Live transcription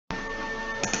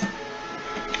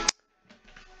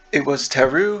It was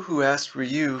Tarrou who asked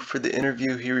Rieux for the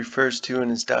interview he refers to in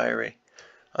his diary.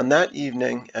 On that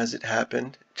evening, as it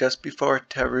happened, just before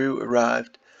Tarrou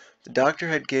arrived, the doctor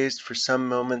had gazed for some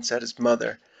moments at his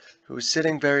mother, who was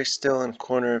sitting very still in a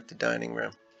corner of the dining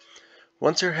room.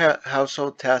 Once her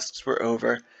household tasks were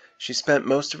over, she spent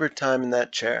most of her time in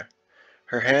that chair.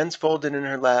 Her hands folded in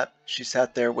her lap, she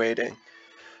sat there waiting.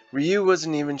 Rieux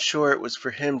wasn't even sure it was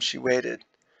for him she waited.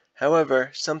 However,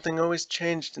 something always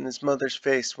changed in his mother's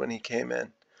face when he came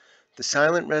in. The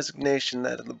silent resignation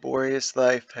that a laborious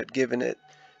life had given it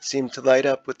seemed to light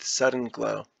up with a sudden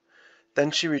glow. Then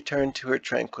she returned to her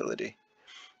tranquility.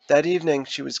 That evening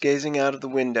she was gazing out of the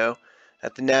window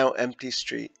at the now empty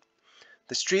street.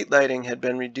 The street lighting had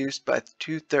been reduced by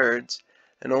 2/3,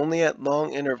 and only at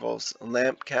long intervals a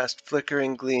lamp cast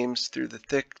flickering gleams through the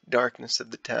thick darkness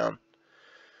of the town.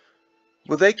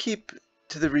 "Will they keep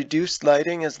to the reduced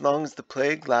lighting as long as the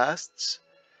plague lasts?"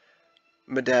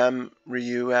 Madame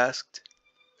Rieux asked.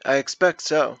 "I expect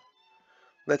so."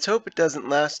 "Let's hope it doesn't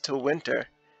last till winter.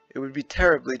 It would be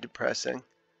terribly depressing."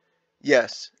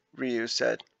 "Yes," Rieux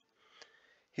said.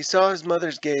 He saw his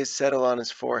mother's gaze settle on his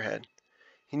forehead.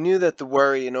 He knew that the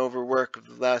worry and overwork of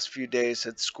the last few days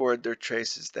had scored their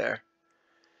traces there.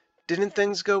 "Didn't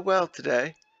things go well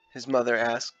today?" his mother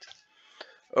asked.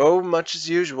 "Oh, much as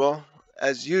usual.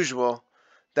 As usual.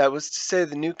 That was to say,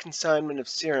 the new consignment of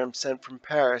serum sent from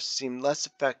Paris seemed less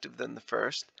effective than the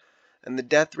first, and the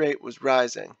death rate was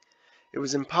rising. It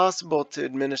was impossible to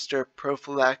administer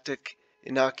prophylactic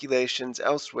inoculations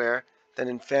elsewhere than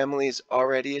in families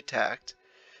already attacked.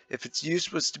 If its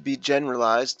use was to be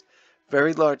generalized,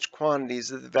 very large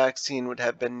quantities of the vaccine would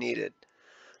have been needed.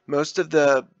 Most of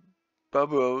the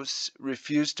buboes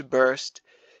refused to burst.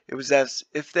 It was as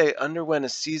if they underwent a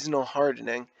seasonal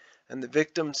hardening, and the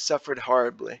victims suffered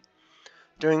horribly.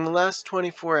 During the last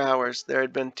 24 hours, there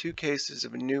had been 2 cases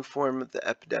of a new form of the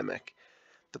epidemic.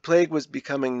 The plague was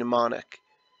becoming pneumonic.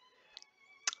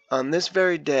 On this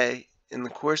very day, in the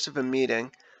course of a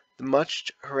meeting, the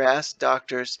much harassed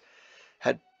doctors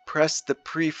had pressed the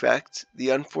prefect. The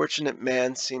unfortunate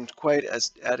man seemed quite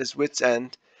at his wit's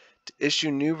end to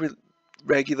issue new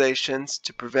regulations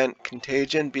to prevent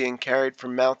contagion being carried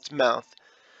from mouth to mouth,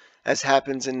 as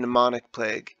happens in pneumonic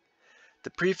plague. The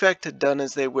prefect had done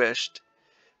as they wished,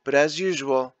 but as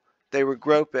usual, they were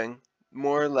groping,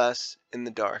 more or less, in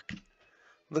the dark.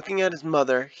 Looking at his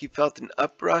mother, he felt an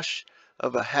uprush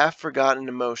of a half-forgotten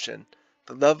emotion,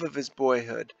 the love of his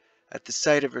boyhood, at the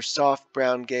sight of her soft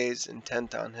brown gaze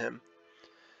intent on him.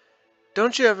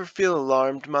 "Don't you ever feel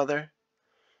alarmed, Mother?"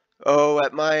 "Oh,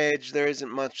 at my age there isn't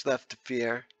much left to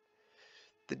fear."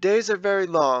 "The days are very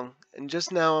long, and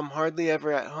just now I'm hardly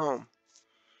ever at home."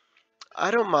 "I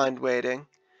don't mind waiting,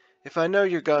 if I know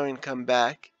you're going to come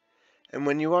back, and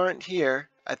when you aren't here,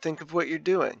 I think of what you're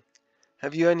doing.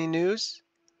 Have you any news?"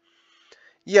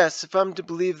 "Yes, if I'm to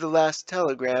believe the last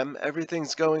telegram,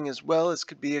 everything's going as well as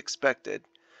could be expected.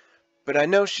 But I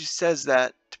know she says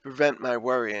that to prevent my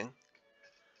worrying."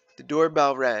 The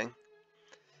doorbell rang.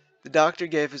 The doctor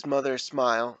gave his mother a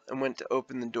smile and went to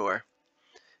open the door.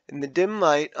 In the dim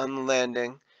light on the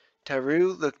landing,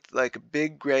 Tarrou looked like a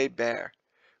big gray bear.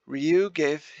 Rieux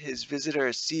gave his visitor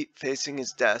a seat facing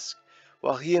his desk,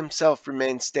 while he himself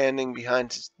remained standing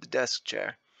behind the desk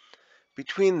chair.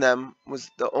 Between them was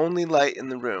the only light in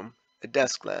the room, a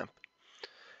desk lamp.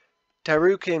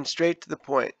 Tarrou came straight to the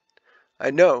point.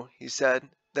 "I know," he said,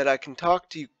 "that I can talk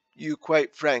to you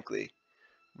quite frankly."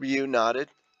 Rieux nodded.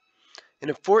 "In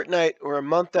a fortnight or a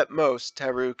month at most,"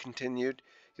 Tarrou continued,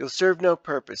 "you'll serve no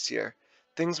purpose here.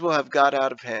 Things will have got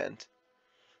out of hand."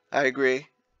 "I agree."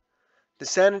 "The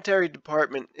sanitary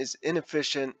department is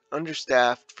inefficient,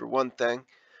 understaffed, for one thing,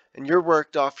 and you're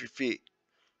worked off your feet."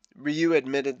 Rieux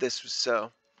admitted this was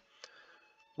so.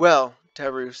 "Well,"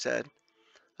 Tarrou said,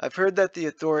 "I've heard that the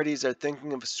authorities are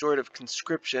thinking of a sort of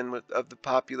conscription of the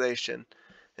population,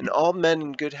 and all men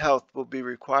in good health will be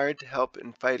required to help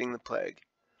in fighting the plague."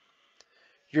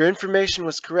 "Your information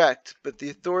was correct, but the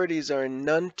authorities are in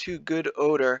none too good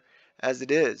odor as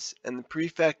it is, and the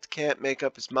prefect can't make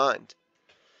up his mind."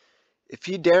 "If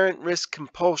he daren't risk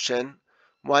compulsion,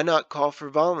 why not call for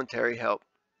voluntary help?"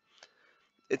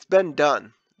 "It's been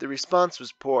done. The response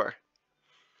was poor."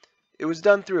 "It was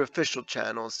done through official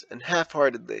channels, and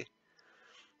half-heartedly.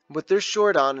 What they're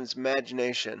short on is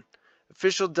imagination.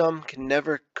 Officialdom can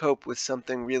never cope with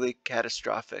something really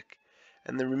catastrophic,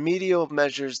 and the remedial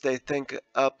measures they think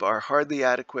up are hardly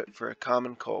adequate for a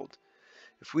common cold.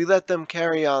 If we let them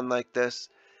carry on like this,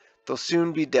 they'll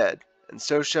soon be dead, and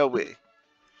so shall we."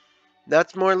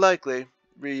 "That's more likely,"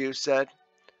 Rieux said.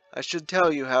 I should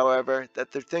tell you, however,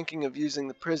 that they're thinking of using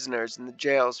the prisoners in the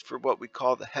jails for what we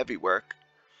call the heavy work.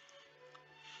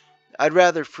 I'd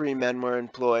rather free men were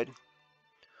employed.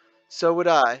 So would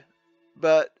I,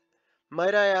 but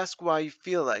might I ask why you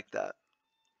feel like that?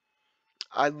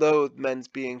 I loathe men's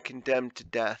being condemned to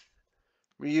death.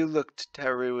 Ryu looked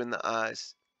Tarrou in the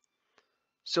eyes.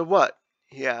 So what?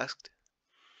 He asked.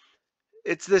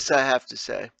 It's this I have to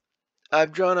say.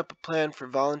 I've drawn up a plan for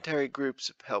voluntary groups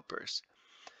of helpers.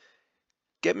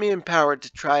 Get me empowered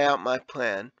to try out my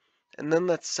plan, and then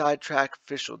let's sidetrack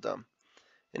officialdom.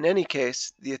 In any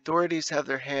case, the authorities have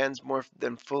their hands more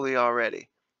than full already.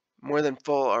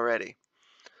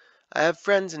 I have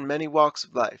friends in many walks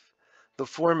of life. They'll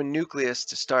form a nucleus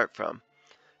to start from.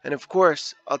 And of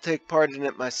course, I'll take part in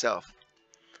it myself.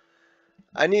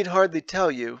 I need hardly tell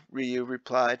you, Ryu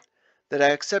replied, that I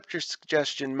accept your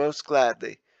suggestion most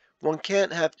gladly. One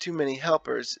can't have too many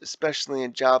helpers, especially in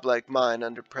a job like mine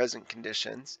under present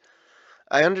conditions.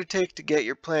 I undertake to get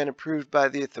your plan approved by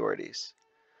the authorities.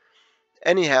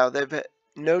 Anyhow, they've had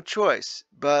no choice,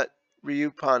 but, Ryu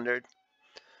pondered.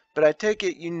 But I take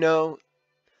it you know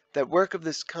that work of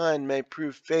this kind may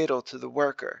prove fatal to the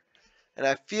worker, and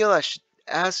I feel I should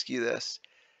ask you this.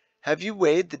 Have you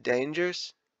weighed the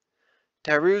dangers?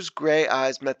 Tarrou's gray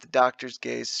eyes met the doctor's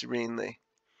gaze serenely.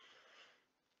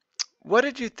 What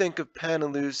did you think of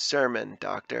Panelou's sermon,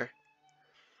 doctor?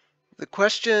 The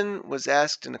question was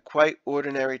asked in a quite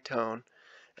ordinary tone,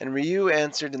 and Ryu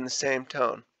answered in the same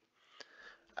tone.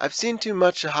 I've seen too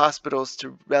much of hospitals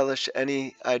to relish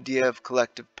any idea of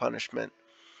collective punishment.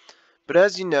 But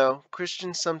as you know,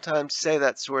 Christians sometimes say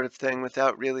that sort of thing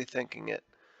without really thinking it.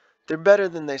 They're better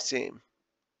than they seem.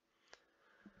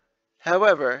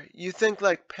 However, you think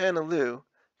like Panelou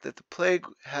that the plague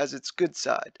has its good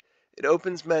side. It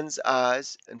opens men's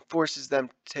eyes and forces them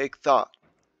to take thought.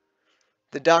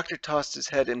 The doctor tossed his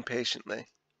head impatiently.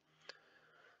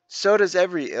 So does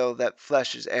every ill that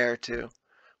flesh is heir to.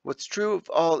 What's true of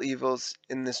all evils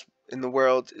in the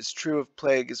world is true of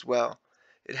plague as well.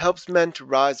 It helps men to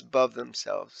rise above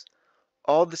themselves.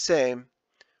 All the same,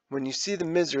 when you see the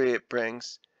misery it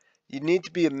brings, you need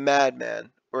to be a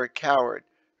madman or a coward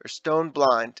or stone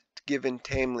blind to give in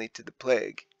tamely to the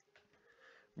plague.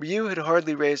 Ryu had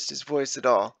hardly raised his voice at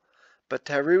all, but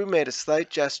Tarrou made a slight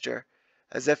gesture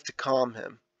as if to calm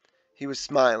him. He was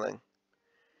smiling.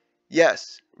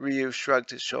 Yes, Ryu shrugged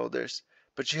his shoulders,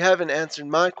 but you haven't answered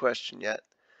my question yet.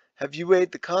 Have you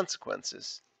weighed the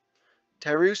consequences?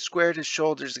 Tarrou squared his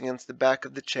shoulders against the back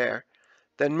of the chair,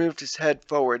 then moved his head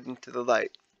forward into the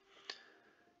light.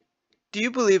 Do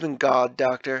you believe in God,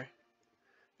 doctor?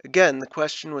 Again the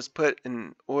question was put in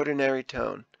an ordinary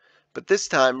tone, but this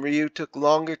time Ryu took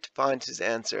longer to find his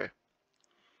answer.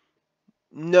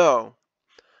 No,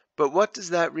 but what does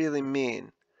that really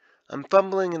mean? I'm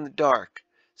fumbling in the dark,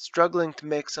 struggling to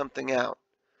make something out,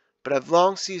 but I've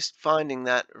long ceased finding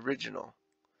that original.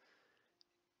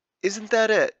 Isn't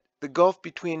that it, the gulf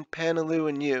between Panelou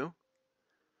and you?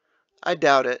 I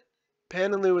doubt it.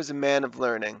 Panelou is a man of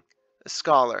learning, a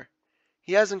scholar.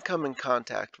 He hasn't come in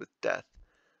contact with death.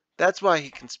 That's why he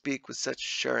can speak with such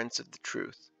assurance of the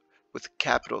truth, with a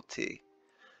capital T.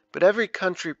 But every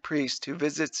country priest who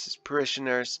visits his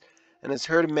parishioners and has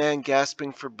heard a man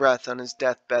gasping for breath on his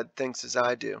deathbed thinks as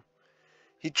I do.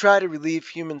 He'd try to relieve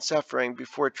human suffering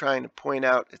before trying to point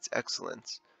out its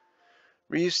excellence.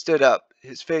 Ryu stood up.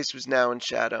 His face was now in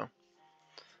shadow.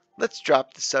 Let's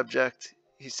drop the subject,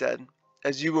 he said,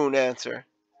 as you won't answer.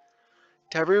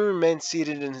 Tarrou remained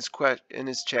seated in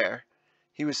his chair.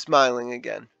 He was smiling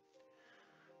again.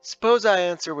 Suppose I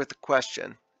answer with a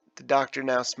question. The doctor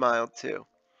now smiled too.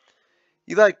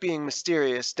 You like being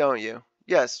mysterious, don't you?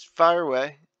 Yes, fire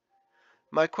away.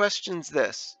 My question's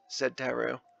this, said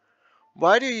Tarrou.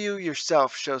 Why do you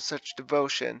yourself show such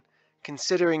devotion,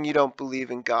 considering you don't believe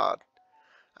in God?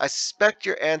 I suspect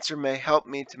your answer may help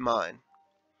me to mine.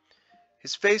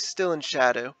 His face still in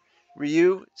shadow,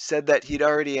 Ryu said that he'd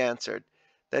already answered,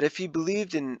 that if he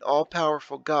believed in an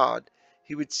all-powerful God,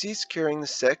 he would cease curing the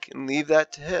sick and leave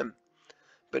that to him.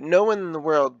 But no one in the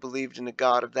world believed in a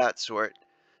God of that sort.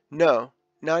 No,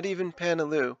 not even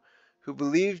Panelou, who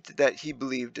believed that he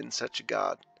believed in such a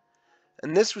God.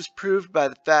 And this was proved by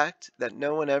the fact that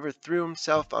no one ever threw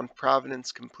himself on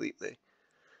Providence completely.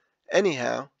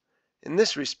 Anyhow, in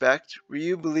this respect,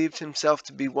 Ryu believed himself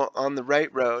to be on the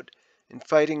right road in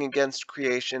fighting against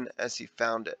creation as he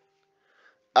found it.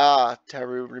 Ah,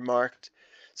 Tarrou remarked,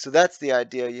 so that's the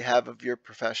idea you have of your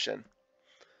profession.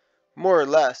 More or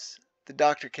less. The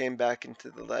doctor came back into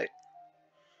the light.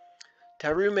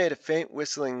 Tarrou made a faint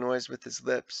whistling noise with his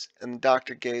lips, and the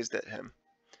doctor gazed at him.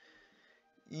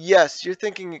 Yes, you're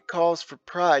thinking it calls for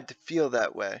pride to feel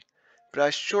that way, but I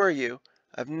assure you,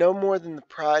 I've no more than the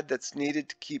pride that's needed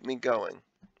to keep me going.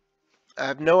 I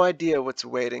have no idea what's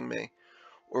awaiting me,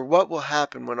 or what will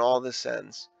happen when all this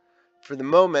ends. For the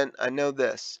moment, I know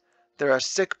this. There are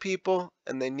sick people,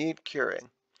 and they need curing.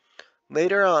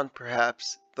 Later on,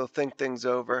 perhaps, they'll think things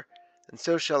over, and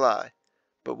so shall I.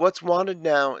 But what's wanted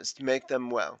now is to make them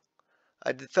well.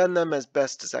 I defend them as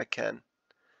best as I can.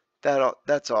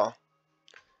 That's all.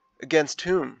 Against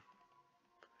whom?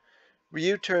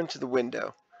 Ryu turned to the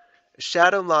window. A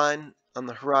shadow line on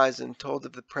the horizon told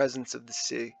of the presence of the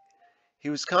sea. He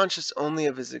was conscious only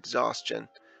of his exhaustion,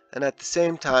 and at the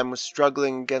same time was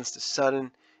struggling against a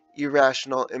sudden,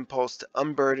 irrational impulse to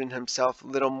unburden himself a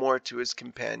little more to his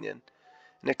companion.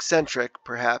 An eccentric,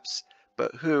 perhaps,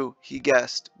 but who, he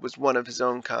guessed, was one of his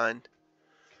own kind.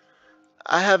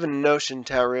 I haven't a notion,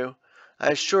 Tarrou. I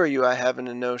assure you I haven't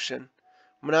a notion.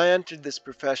 When I entered this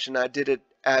profession I did it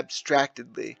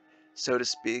abstractedly, so to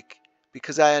speak,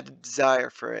 because I had a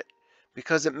desire for it,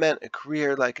 because it meant a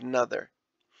career like another,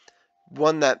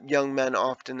 one that young men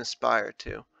often aspire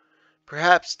to.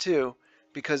 Perhaps, too,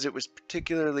 because it was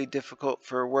particularly difficult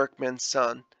for a workman's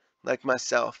son, like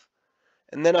myself.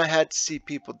 And then I had to see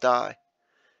people die.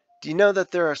 Do you know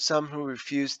that there are some who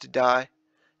refuse to die?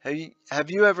 Have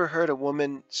you ever heard a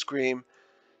woman scream,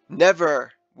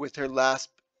 "Never!" with her last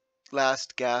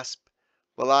gasp?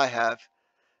 Well, I have.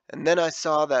 And then I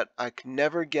saw that I could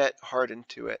never get hardened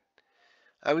to it.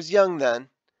 I was young then,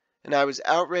 and I was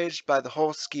outraged by the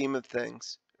whole scheme of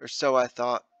things, or so I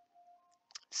thought.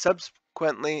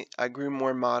 Subsequently, I grew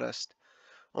more modest.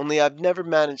 Only I've never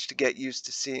managed to get used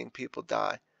to seeing people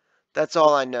die. That's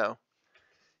all I know.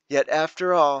 Yet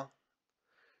after all,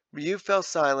 Ryu fell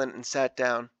silent and sat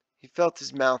down. He felt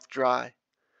his mouth dry.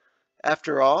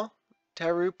 After all?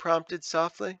 Tarrou prompted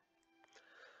softly.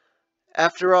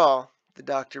 After all, the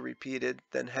doctor repeated,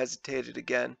 then hesitated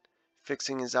again,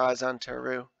 fixing his eyes on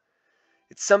Tarrou.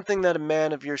 It's something that a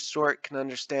man of your sort can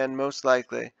understand most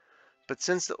likely, but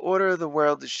since the order of the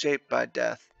world is shaped by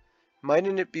death,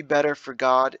 mightn't it be better for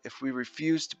God if we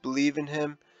refuse to believe in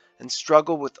him and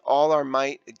struggle with all our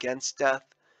might against death,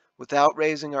 without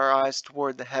raising our eyes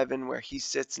toward the heaven where he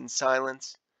sits in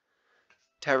silence?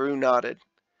 Tarrou nodded.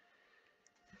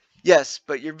 Yes,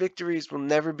 but your victories will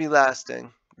never be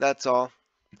lasting, that's all.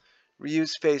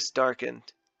 Ryu's face darkened.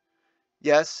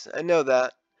 Yes, I know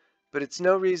that, but it's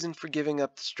no reason for giving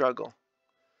up the struggle.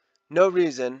 No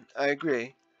reason, I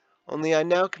agree, only I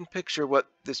now can picture what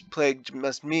this plague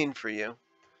must mean for you.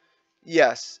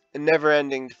 Yes, a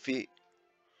never-ending defeat.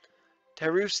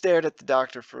 Tarrou stared at the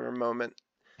doctor for a moment,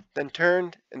 then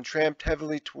turned and tramped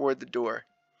heavily toward the door.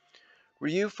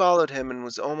 Ryu followed him and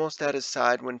was almost at his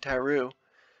side when Tarrou,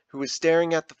 who was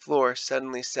staring at the floor,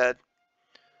 suddenly said,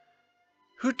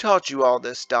 "Who taught you all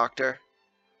this, doctor?"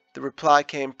 The reply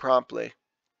came promptly,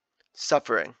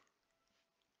 "Suffering."